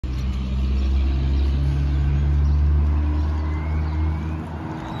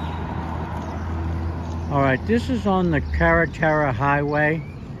All right, this is on the Carretera highway,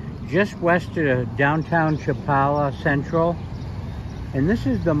 just west of downtown Chapala Central. And this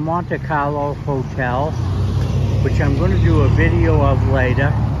is the Monte Carlo Hotel, which I'm going to do a video of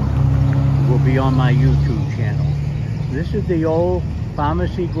later. It will be on my YouTube channel. This is the old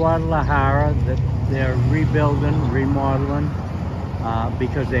Pharmacy Guadalajara that they're rebuilding, remodeling,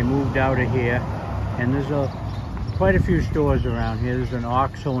 because they moved out of here. And there's quite a few stores around here. There's an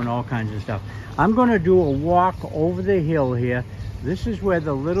OXXO and all kinds of stuff. I'm going to do a walk over the hill here. This is where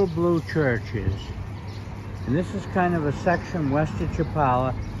the Little Blue Church is. And this is kind of a section west of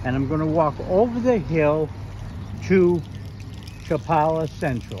Chapala. And I'm going to walk over the hill to Chapala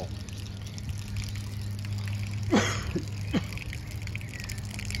Central.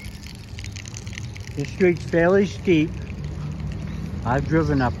 This street's fairly steep. I've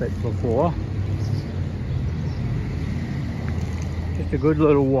driven up it before. Just a good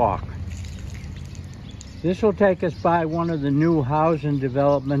little walk. This will take us by one of the new housing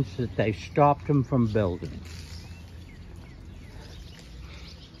developments that they stopped them from building.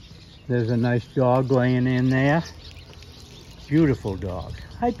 There's a nice dog laying in there. Beautiful dog.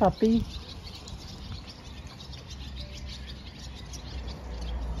 Hi, puppy.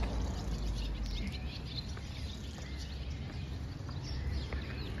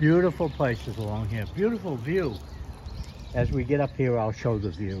 Beautiful places along here. Beautiful view. As we get up here, I'll show the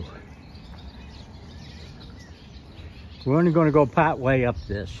view. We're only going to go part way up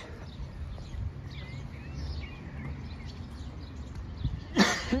this.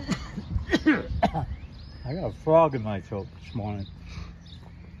 I got a frog in my throat this morning.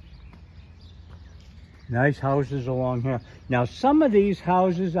 Nice houses along here. Now, some of these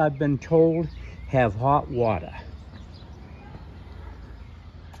houses, I've been told, have hot water.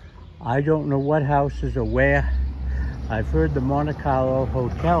 I don't know what houses are where. I've heard the Monte Carlo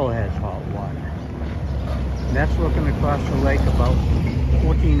Hotel has hot water. And that's looking across the lake about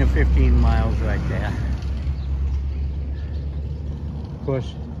 14 or 15 miles right there. Of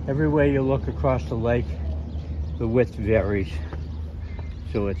course, everywhere you look across the lake, the width varies.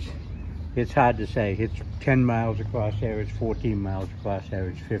 So it's hard to say. It's 10 miles across there, it's 14 miles across there,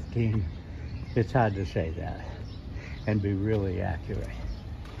 it's 15. It's hard to say that and be really accurate.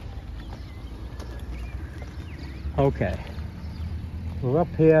 Okay, we're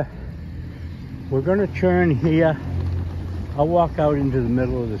up here. We're going to turn here. I'll walk out into the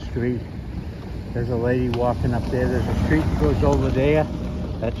middle of the street. There's a lady walking up there. There's a street that goes over there.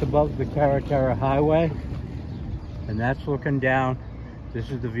 That's above the Carretera highway. And that's looking down. This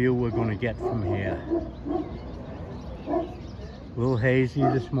is the view we're going to get from here. A little hazy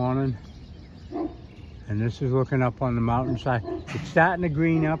this morning. And this is looking up on the mountainside. It's starting to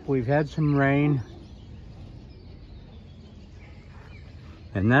green up. We've had some rain.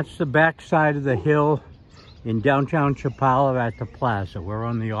 And that's the back side of the hill in downtown Chapala at the plaza. We're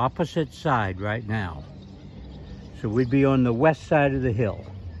on the opposite side right now. So we'd be on the west side of the hill.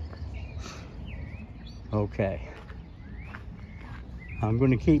 Okay. I'm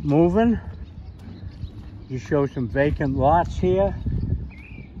going to keep moving. You show some vacant lots here.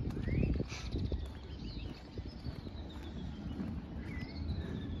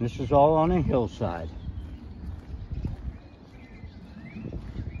 This is all on a hillside.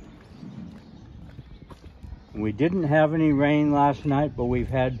 We didn't have any rain last night, but we've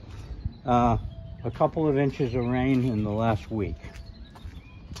had a couple of inches of rain in the last week.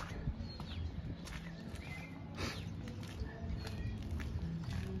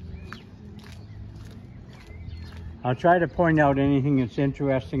 I'll try to point out anything that's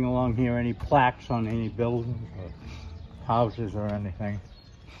interesting along here, any plaques on any buildings or houses or anything.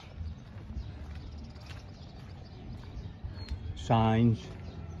 Signs,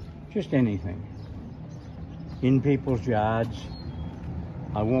 just anything. In people's yards.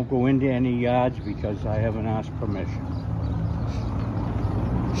 I won't go into any yards because I haven't asked permission.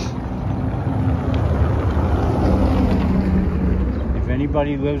 If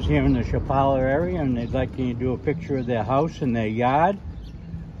anybody lives here in the Chapala area and they'd like me to do a picture of their house and their yard,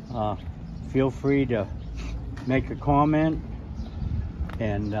 feel free to make a comment,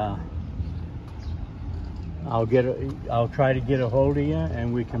 and I'll try to get a hold of you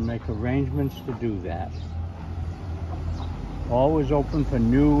and we can make arrangements to do that. Always open for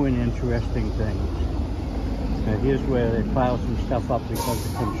new and interesting things. Now here's where they pile some stuff up because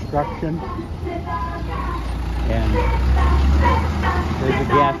of construction. And there's a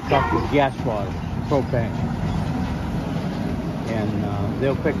gas truck with gas water, propane. And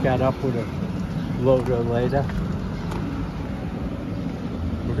they'll pick that up with a loader later.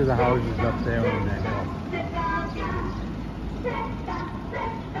 Look at the houses up there on the hill.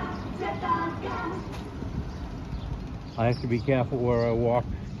 I have to be careful where I walk.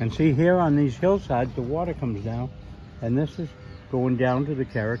 And see here on these hillsides, the water comes down, and this is going down to the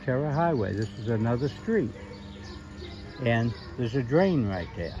Carretera highway. This is another street. And there's a drain right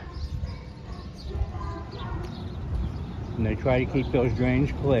there. And they try to keep those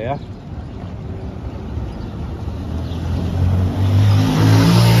drains clear.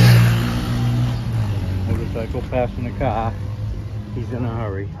 Motorcycle passing a car. He's in a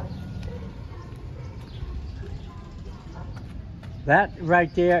hurry. That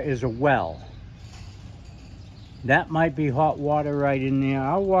right there is a well. That might be hot water right in there.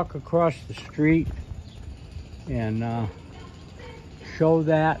 I'll walk across the street and show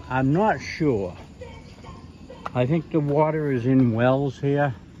that. I'm not sure. I think the water is in wells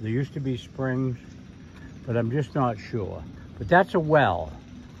here. There used to be springs, but I'm just not sure. But that's a well.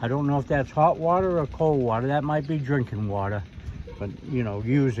 I don't know if that's hot water or cold water. That might be drinking water, but you know,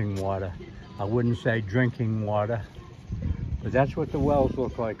 using water. I wouldn't say drinking water. But that's what the wells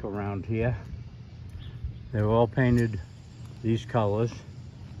look like around here. They're all painted these colors.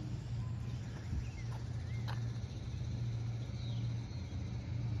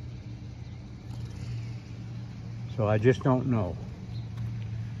 So I just don't know.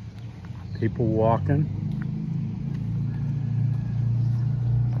 People walking.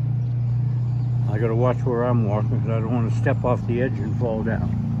 I gotta watch where I'm walking because I don't want to step off the edge and fall down.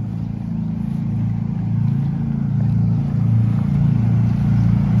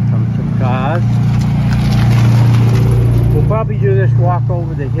 Some cars. We'll probably do this walk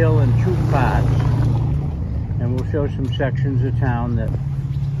over the hill in 2 parts. And we'll show some sections of town that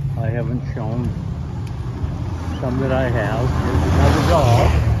I haven't shown. Some that I have. There's another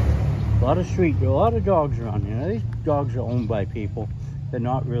dog. A lot of dogs around here. Now, these dogs are owned by people. They're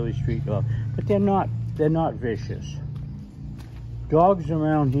not really street dogs, but they're not vicious. Dogs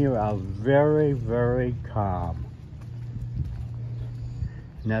around here are very, very calm.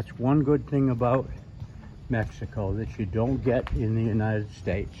 And that's one good thing about Mexico that you don't get in the United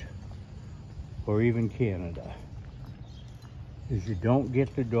States or even Canada, is you don't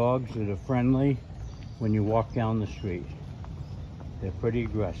get the dogs that are friendly when you walk down the street. They're pretty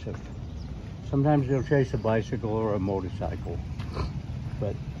aggressive. Sometimes they'll chase a bicycle or a motorcycle,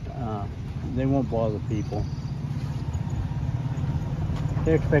 but they won't bother people.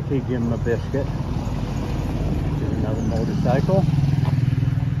 They expect you to give them a biscuit. Here's another motorcycle.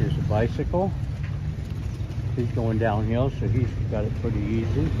 Here's a bicycle. He's going downhill, so he's got it pretty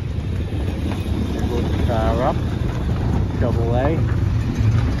easy. There goes the car up. Chevrolet.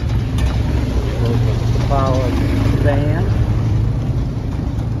 There goes the power van.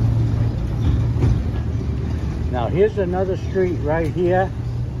 Now here's another street right here,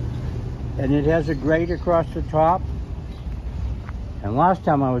 and it has a grate across the top. And last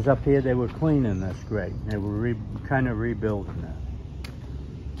time I was up here, they were cleaning this grate. They were kind of rebuilding it.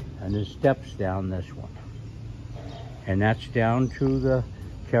 And there's steps down this one. And that's down to the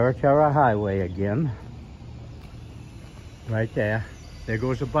Carretera highway again. Right there. There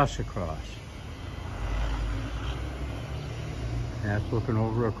goes a bus across. And that's looking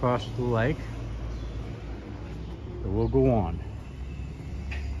over across the lake. So we'll go on.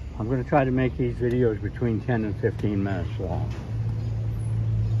 I'm going to try to make these videos between 10 and 15 minutes long.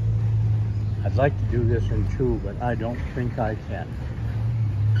 I'd like to do this in 2, but I don't think I can.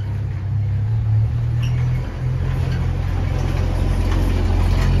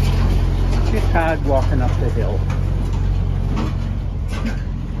 It's hard walking up the hill.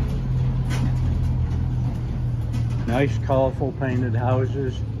 Nice, colorful painted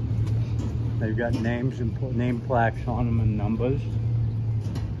houses. They've got names and name plaques on them and numbers.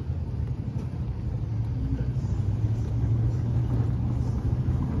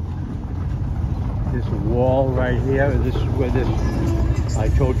 There's a wall right here. This is where I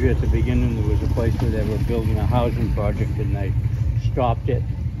told you at the beginning there was a place where they were building a housing project and they stopped it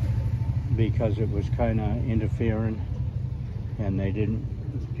because it was kind of interfering and they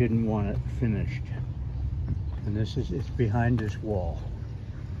didn't want it finished. And it's behind this wall.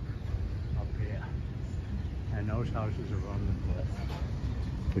 And those houses are on the cliff,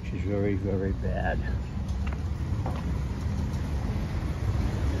 which is very, very bad.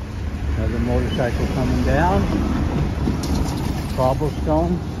 Another motorcycle coming down.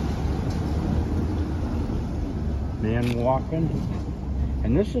 Cobblestone. Man walking.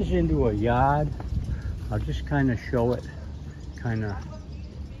 And this is into a yard. I'll just kind of show it.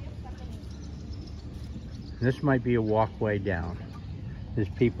 This might be a walkway down. There's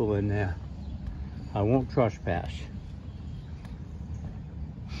people in there. I won't trespass.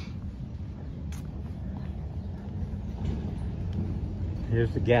 Here's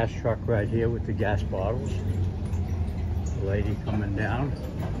the gas truck right here with the gas bottles. lady coming down.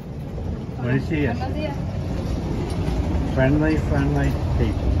 Buenos dias. Friendly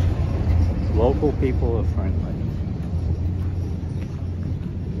people. Local people are friendly.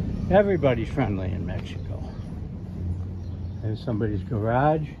 Everybody's friendly in Mexico. There's somebody's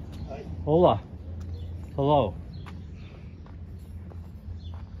garage. Hola. Hello.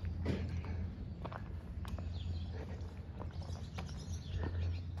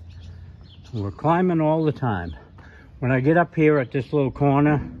 We're climbing all the time. When I get up here at this little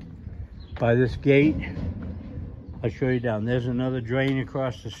corner by this gate, I'll show you down. There's another drain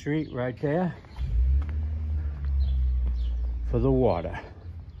across the street right there for the water,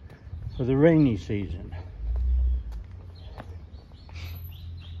 for the rainy season.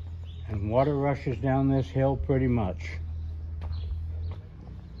 And water rushes down this hill pretty much.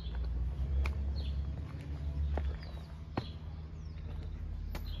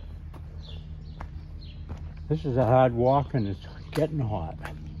 This is a hard walk and it's getting hot.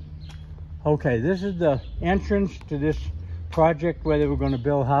 Okay, this is the entrance to this project where they were going to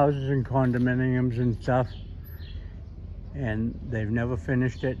build houses and condominiums and stuff. And they've never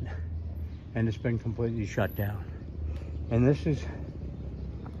finished it. And it's been completely shut down. And this is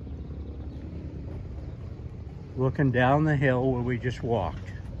looking down the hill where we just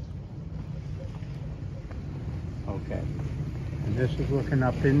walked. Okay. And this is looking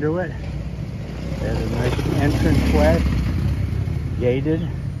up into it. There's a nice entranceway, gated,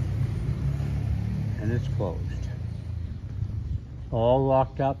 and it's closed. All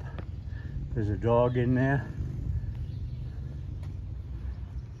locked up. There's a dog in there.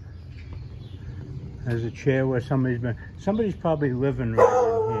 There's a chair where somebody's probably living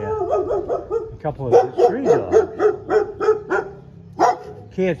right in here. A couple of street dogs.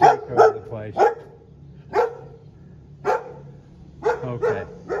 Caretaker of the place. Okay.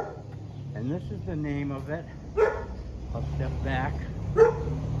 And this is the name of it. I'll step back.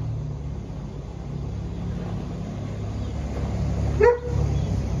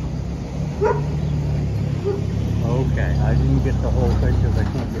 Okay, I didn't get the whole thing because I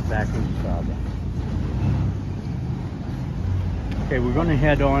can't get back inside. Okay, we're going to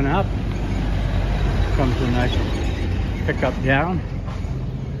head on up. Comes a nice pickup down.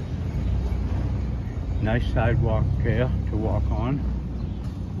 Nice sidewalk here to walk on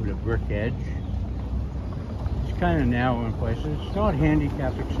with a brick edge. It's kind of narrow in places. It's not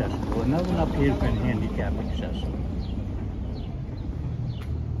handicap accessible. Nothing up here has been handicap accessible.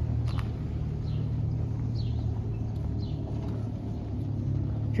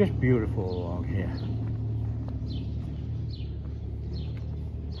 Just beautiful along here.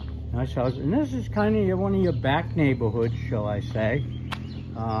 Nice house. And this is kind of one of your back neighborhoods, shall I say.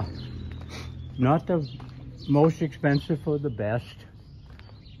 Not the most expensive for the best.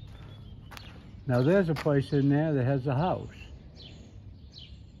 Now there's a place in there that has a house.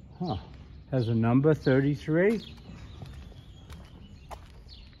 Huh. Has a number 33.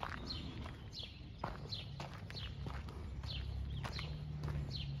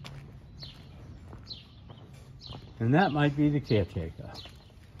 And that might be the caretaker.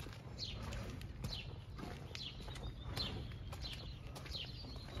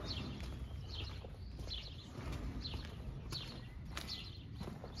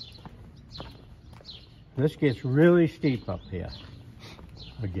 This gets really steep up here.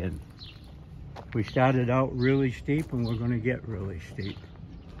 Again, we started out really steep and we're going to get really steep.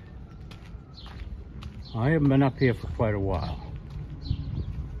 I haven't been up here for quite a while.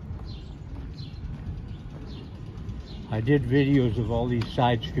 I did videos of all these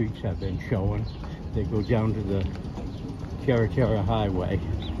side streets I've been showing. They go down to the Carretera highway,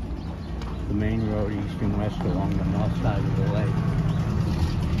 the main road east and west along the north side of the lake.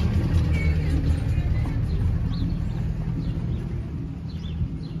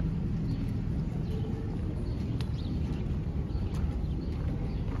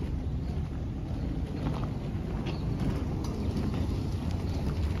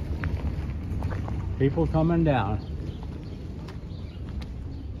 People coming down.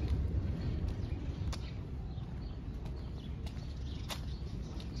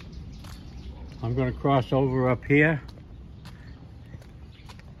 I'm going to cross over up here,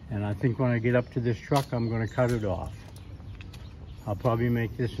 and I think when I get up to this truck I'm going to cut it off. I'll probably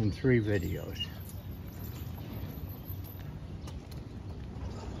make this in 3 videos.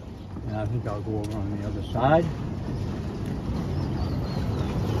 And I think I'll go over on the other side.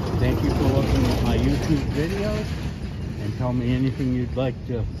 Thank you for looking at my YouTube videos, and tell me anything you'd like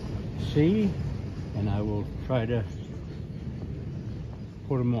to see, and I will try to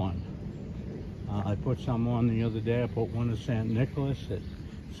put them on. I put some on the other day. I put one of St. Nicholas that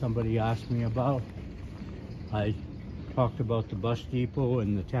somebody asked me about. I talked about the bus depot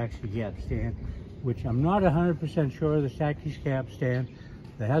and the taxi cab stand, which I'm not 100% sure of the taxi cab stand.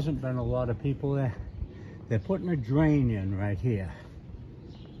 There hasn't been a lot of people there. They're putting a drain in right here.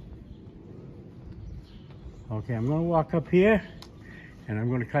 Okay, I'm gonna walk up here and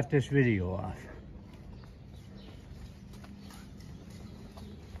I'm gonna cut this video off.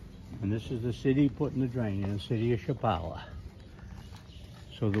 And this is the city putting the drain in, the city of Chapala.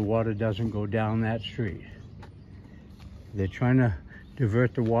 So the water doesn't go down that street. They're trying to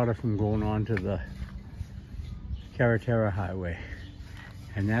divert the water from going on to the Carretera highway.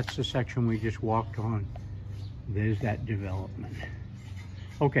 And that's the section we just walked on. There's that development.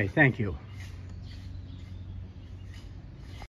 Okay, thank you.